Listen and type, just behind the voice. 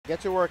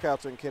Get your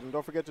workouts in, kid, and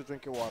don't forget to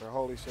drink your water.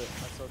 Holy shit.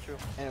 That's so true.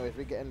 Anyways,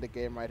 we get in the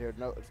game right here.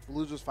 No,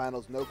 losers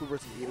finals. Noku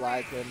versus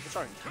Eliakim. We're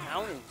starting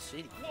Town and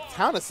City.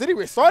 Town and City.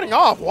 We're starting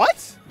off.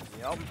 What?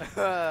 Yep.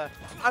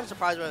 I'm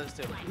surprised by this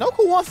too.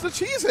 Noku wants to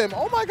cheese him.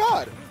 Oh my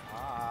god.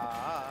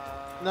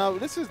 No,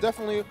 this is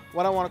definitely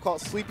what I want to call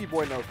Sleepy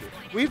Boy Noku.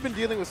 We've been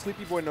dealing with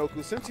Sleepy Boy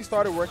Noku since he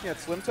started working at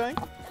Slim Tank.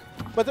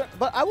 But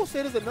I will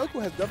say this, that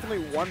Noku has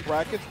definitely won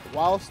brackets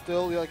while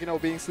still, like, you know,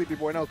 being Sleepy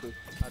Boy Noku.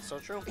 That's so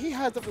true. He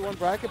has definitely won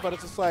bracket, but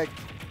it's just like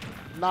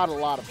not a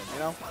lot of them, you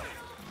know?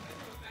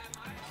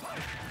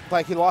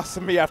 Like, he lost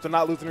to me after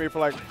not losing to me for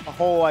like a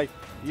whole like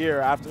year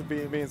after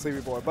being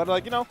Sleepy Boy. But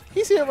like, you know,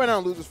 he's here right now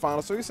in losers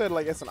finals, so he said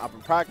like, listen, I've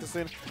been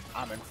practicing,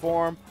 I'm in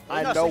form,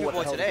 I know what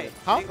the hell today.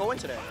 Huh? He didn't go in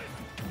today.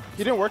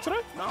 He didn't work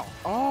today? No.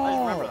 Oh. I just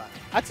remember that.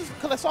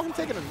 Because I saw him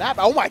taking a nap.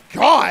 Oh my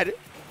god!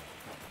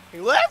 He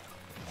left?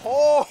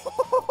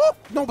 Oh!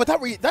 No, but that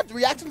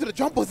reaction to the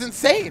jump was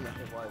insane.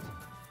 It was.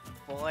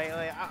 Well, like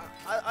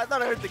I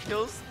thought I heard the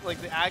kills,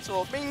 like the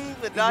actual bing,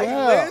 but now he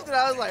Yeah. lived, and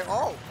I was like,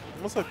 oh.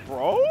 I was like,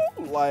 bro,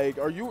 like,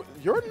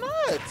 you're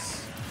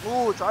nuts.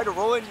 Ooh, try to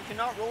roll in. You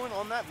cannot roll in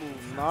on that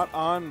move. Not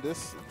on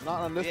this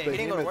Yeah, he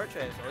didn't go to work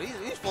today, so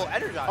he's full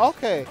energized.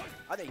 Okay.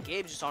 I think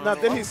Gabe's just on. Now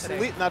did he today.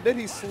 sleep? Now did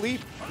he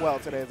sleep well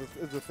today?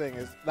 Is the thing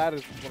that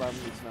is what I'm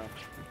need to know.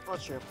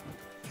 That's true.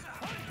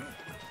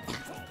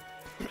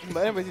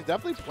 But anyways, he's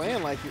definitely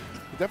playing like he's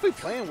definitely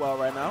playing well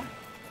right now.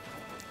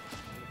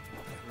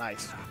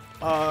 Nice.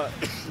 Oh,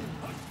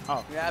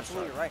 You're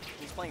absolutely right.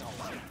 He's playing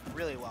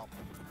really well.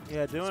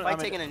 yeah, doing. Despite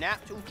taking a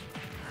nap too.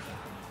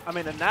 I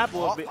mean, a nap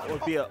will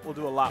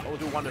do a lot. Will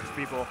do wonders for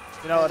people.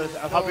 You know,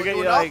 I'll help you get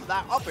you like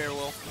that up air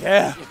will.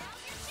 Yeah.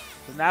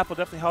 The nap will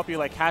definitely help you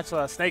like catch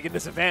a snake in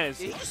disadvantage.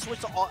 He just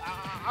switched to all.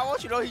 I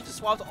want you to know he just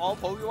swapped to all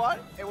Pokemon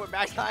and went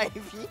back to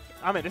IV.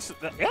 I mean, this is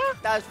yeah.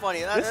 That's funny.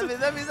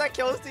 That means that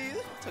kills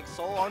Steve. Took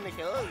so long to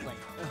kill it. It's like,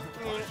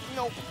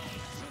 nope.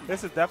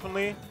 This is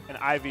definitely an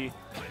Ivysaur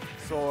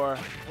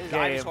This is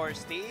game. Ivysaur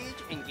stage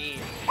and game.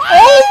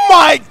 Oh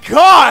my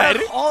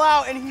god! All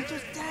out and he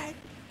just dead.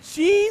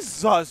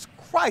 Jesus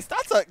Christ,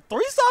 that's a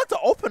 3-star to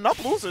open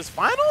up losers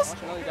finals?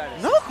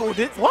 Noku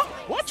did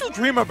what you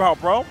dream about,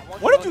 bro?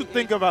 What did you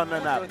think about in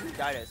that nap? He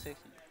died at 60.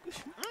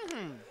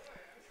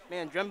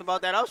 Man, dreamt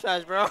about that up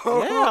smash, bro.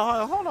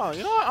 Yeah, hold on.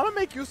 You know what? I'm gonna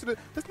make use of this.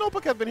 This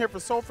notebook has been here for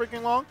so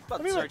freaking long.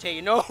 Let me start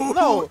taking notes.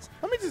 No,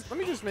 let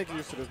me just make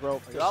use of this,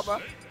 bro. Yeah, bro.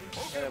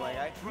 Hey, my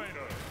guy.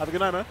 Have a good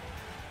night, man.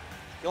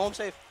 Go home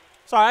safe.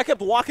 Sorry, I kept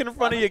walking in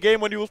front of your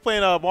game when you was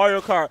playing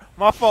Mario Kart.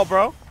 My fault,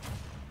 bro.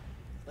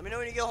 Let me know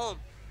when you get home.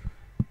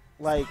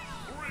 Like,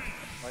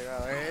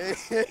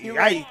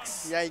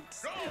 Yikes.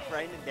 Yikes.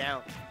 Writing it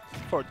down.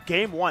 for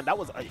game one, that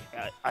was a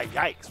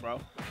yikes,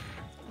 bro.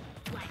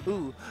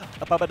 Ooh,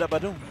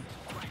 ba-ba-da-ba-doom.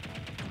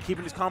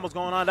 Keeping these combos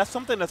going on. That's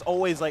something that's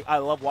always like I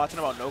love watching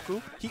about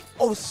Noku. He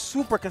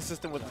super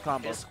consistent with the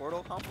combos. His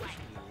Squirtle combos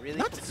really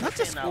not just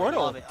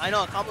Squirtle. I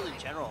know combos in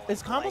general.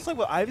 It's combos like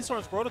with Ivysaur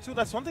and Squirtle too.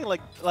 That's something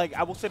like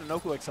I will say that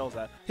Noku excels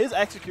at. His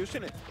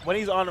execution when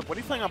he's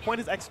playing on point,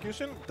 his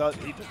execution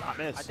he does not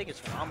miss. I think it's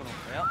phenomenal.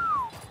 Yeah.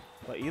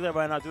 But either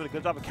by not doing a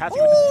good job of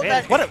catching with his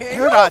advantage. What a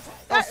air dodge!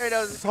 That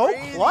was so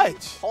crazy.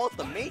 clutch. Hold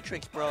the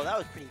Matrix, bro. That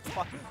was pretty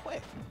fucking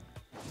quick.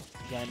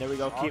 Yeah, and there we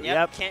go. Oh, Keep,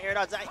 yep. Can't air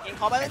dodge that. Can't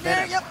call by the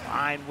there. Yep.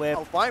 Fine whip.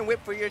 Oh, fine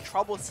whip for your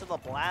troubles to the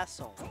blast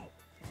zone.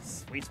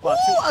 Sweet spot.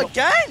 Ooh,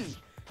 again!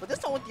 But this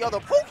time with the other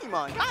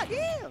Pokemon. God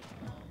damn.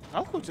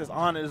 Noku just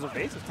on his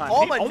evasive time.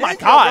 Oh, my ninja,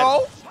 god.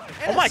 Bro.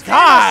 Oh my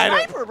god.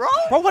 Sniper, bro.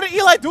 Bro, what did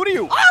Eli do to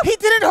you? He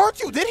didn't hurt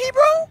you, did he,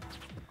 bro?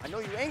 I know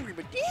you're angry,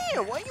 but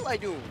damn, what Eli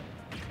doing?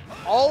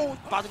 Oh,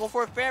 about to go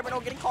for a fair, but no,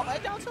 getting caught by a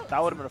down tilt.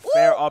 That would have been a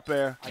fair up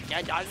air.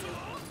 Again,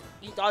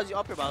 he dodged you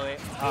up here, by the way.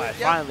 All right,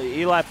 finally,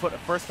 Eli put the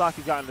first stock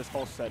he got in this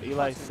whole set.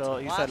 Eli, so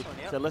he said,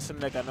 listen,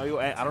 Nick, I know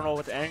I don't know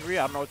what's angry.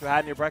 I don't know what you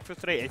had in your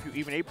breakfast today, if you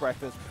even ate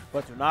breakfast,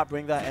 but do not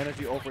bring that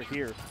energy over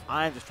here.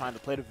 I'm just trying to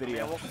play the video.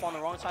 Yeah, woke up on the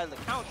wrong side of the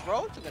couch,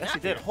 bro. Yes, he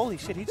did. Holy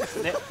shit, he just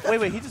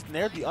wait, he just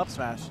nared the up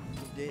smash.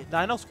 He did. Now,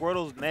 I know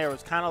Squirtle's nair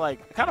is kind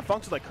of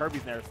functions like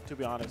Kirby's nair, to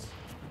be honest.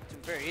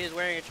 He is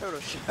wearing a turtle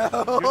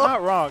shell. You're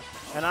not wrong.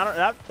 And I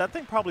don't that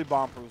thing probably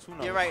bomb proofs. Who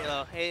knows? You're right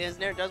though. Hey, his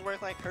nair does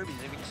work like Kirby's.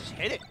 If you can just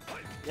hit it.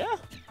 Yeah.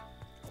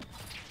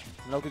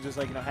 Noku just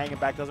hanging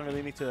back, doesn't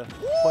really need to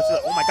push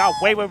it. Oh my god,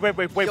 wait.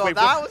 Yo,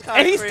 that was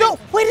and he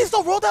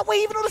still rolled that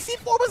way even though the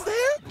C4 was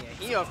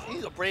there? Yeah,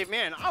 he's a brave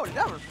man. I would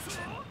never.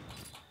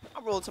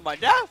 I rolled to my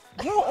death.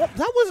 Yo, that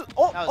was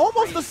almost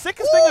crazy. The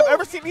sickest thing I've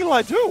ever seen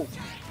Eli do.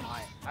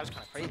 That was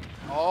kind of crazy.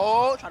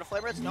 Oh, trying to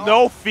flavor it.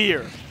 No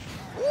fear.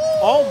 Ooh,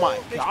 oh my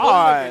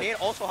god. Grenade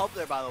also helped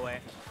there, by the way.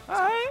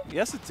 Alright.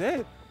 Yes, it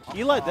did.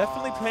 Eli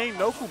definitely paying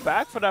Noku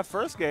back for that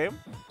first game.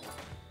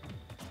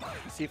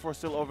 C4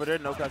 still over there.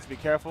 Noku has to be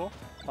careful.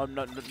 Oh,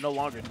 no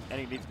longer. And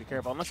he needs to be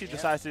careful. Unless he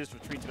decides to just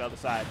retreat to the other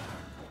side.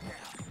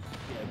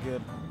 Yeah,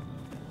 good.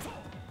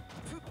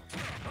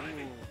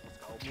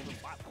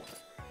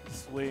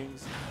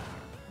 Swings.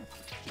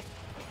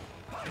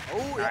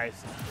 Oh,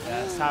 nice.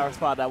 Yeah, sour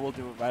spot. That will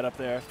do it right up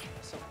there.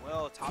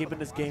 Well, keeping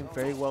this game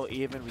very well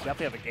even. We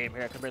definitely have a game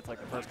here compared to the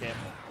first game.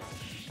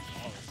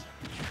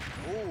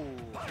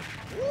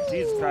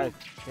 Jesus Christ.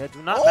 Yeah,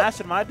 do not mash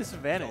at my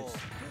disadvantage. Oh.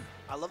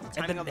 I love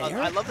the timing of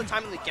I love the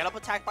timing of the get-up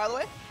attack, by the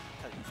way.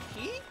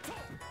 He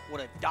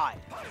would have died.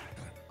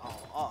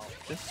 Oh.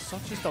 This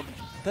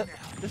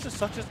is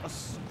such a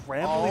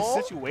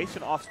scrambling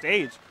situation off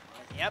stage.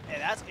 Yep,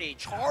 and that's a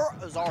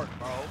Charizard,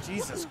 bro.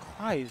 Jesus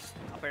Christ.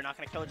 Up air not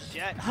gonna kill just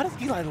yet. How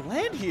does Eli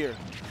land here?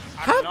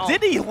 I don't know. How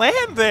did he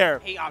land there?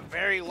 He got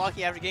very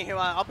lucky after getting hit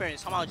by up air and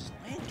somehow just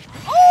landed.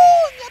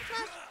 Oh,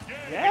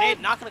 yeah. Grenade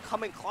not gonna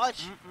come in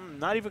clutch.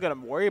 Not even gonna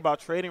worry about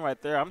trading right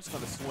there. I'm just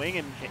gonna swing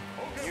and hit.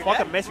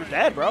 Fucking miss, you're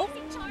dead, bro.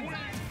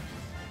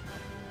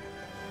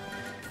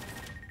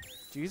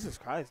 Jesus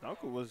Christ,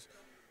 Noku was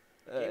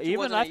It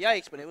wasn't a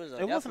yikes, but it was.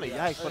 It wasn't a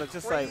yikes, but it's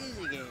just like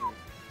game.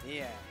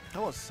 Yeah.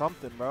 That was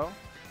something, bro.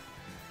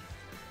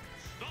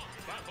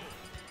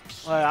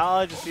 Like, all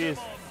I just see is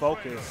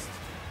focused.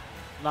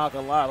 Not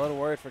gonna lie, a little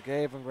worried for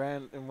Gabe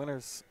and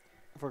winners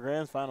for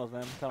Grand's finals,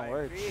 man. Kind of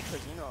worried. Because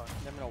you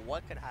never know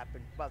what could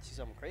happen. We're about to see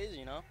something crazy,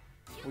 you know.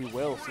 We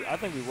will see. I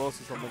think we will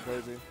see something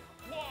crazy.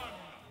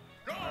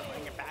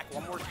 Bring it back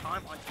one more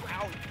time on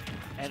Cloud.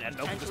 And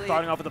Noku just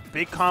starting off with a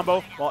big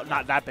combo. Well,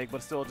 not that big,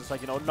 but still just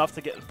like, enough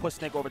to push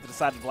Snake over to the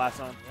side and blast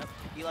on. Yep.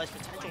 Eli's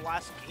potential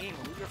last game.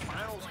 Lose your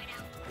finals.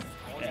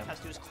 All he has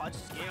to do is clutch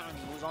his game and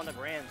he moves on to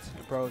Grands.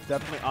 Bro, it's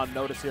definitely on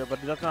notice here,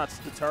 but it does not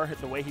deter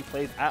the way he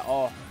plays at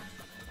all.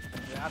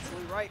 You're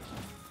absolutely right.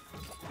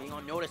 Being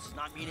on notice does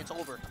not mean it's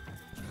over.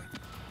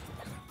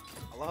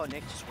 I love how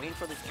Nick just waiting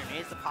for the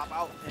grenades to pop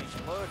out and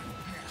explode.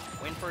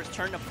 Waiting for his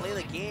turn to play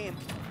the game.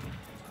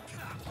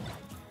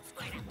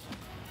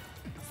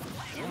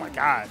 Oh my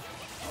God.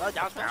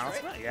 Down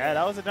smash, right? Yeah,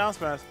 that was a down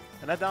smash.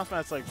 And that down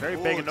smash is like very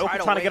big. And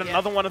Noku trying to get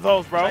another one of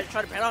those, bro.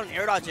 Try to ban out an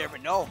air dodge there,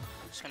 but no.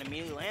 Just gonna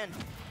immediately land.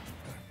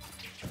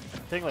 I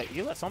think like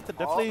Eli, something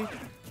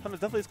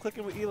definitely is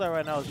clicking with Eli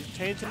right now. He's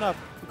changing up.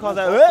 We call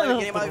that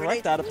the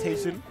correct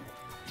adaptation.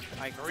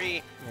 I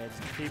agree. Yeah,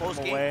 just keep Close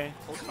him game. away.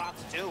 Close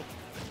spots too.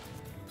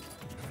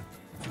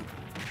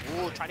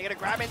 Ooh, trying to get a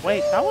grab in.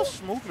 Wait, that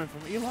was movement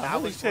from Eli. That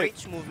Holy was shit.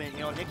 great movement.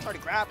 Nick tried to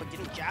grab, but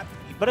getting jabbed.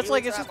 But it's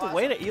like, it's just the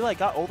way that Eli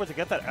got over to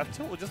get that F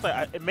tilt was just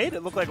like, it made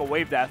it look like a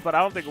wave dash, but I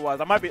don't think it was.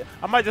 I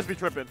might just be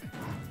tripping.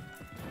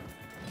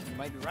 You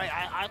might be right.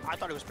 I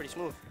thought it was pretty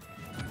smooth.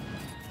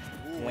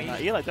 Ooh, Yeah,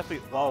 Eli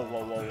definitely,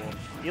 whoa.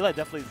 Eli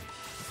definitely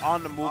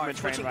on the movement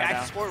train switching right back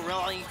now. to score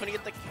real, and you couldn't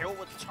get the kill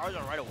with the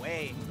Charizard right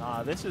away.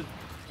 Nah, this is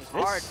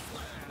hard.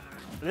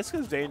 This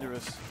is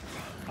dangerous.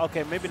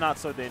 Okay, maybe not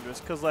so dangerous,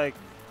 because like,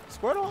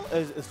 Squirtle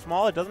is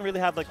small. It doesn't really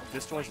have like the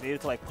disjoints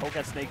needed to like poke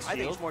at Snake's shield.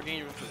 I think it's more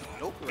dangerous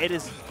for Noku. It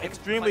is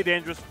extremely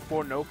dangerous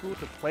for Noku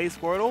to play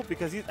Squirtle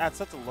because he's at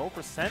such a low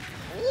percent.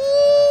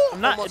 Ooh,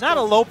 Not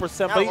a low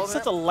percent, but he's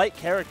such a light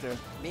character.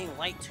 Being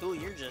light too,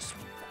 you're just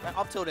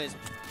up tilt is.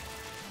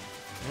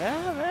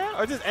 Yeah, man.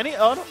 Or just any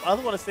other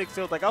one of Snake's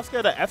shield. Like I was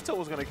scared that F tilt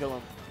was gonna kill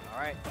him.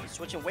 All right, he's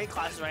switching weight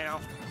classes right now.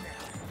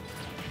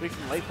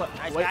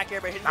 Nice back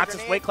air, but not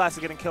just weight classes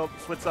getting killed,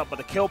 switched up, but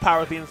the kill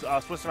power is being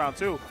switched around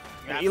too.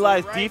 And You're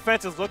Eli's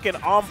defense is looking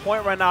on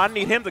point right now. I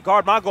need him to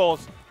guard my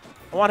goals.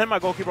 I want him my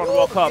goalkeeper on the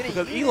World Cup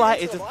because Eli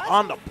is just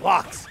on the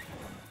blocks.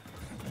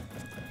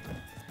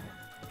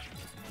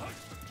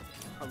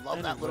 I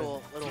love that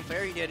little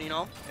fairy did,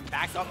 and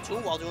backed up too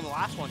while doing the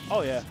last one.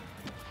 Oh yeah.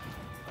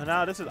 And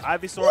now this is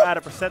Ivysaur at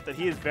a percent that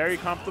he is very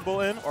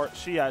comfortable in, or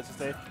she, I should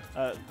say,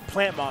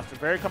 Plant Monster,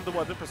 very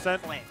comfortable at the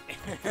percent. Plant.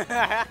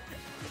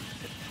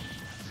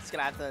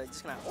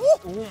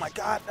 Oh my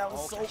God, that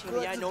was so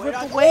good. Yeah, Just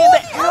ripped away in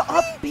the air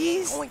up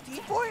beast. Going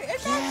deep for it.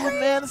 Yeah,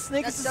 man, the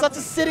Snake is such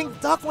a sitting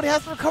duck when he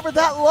has to recover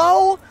that low.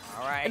 All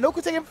right. And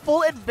Noku taking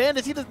full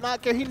advantage. He does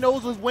not care. He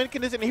knows his win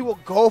condition and he will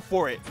go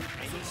for it.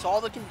 And he saw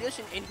the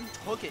condition and he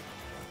took it.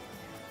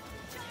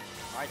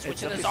 All right,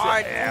 switching to Zard.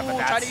 Zard.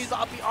 Yeah, Try to use the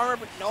uppy armor,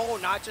 but no,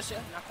 not just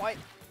yet. Not quite.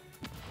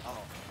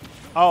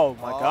 Oh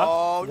my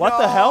God. What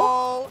the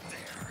hell?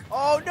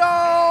 Oh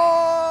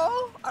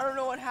no! I don't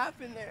know what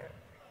happened there.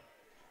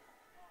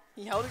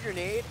 He held a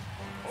grenade,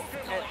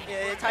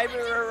 and type it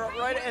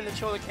right and then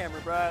show the camera,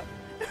 bruh.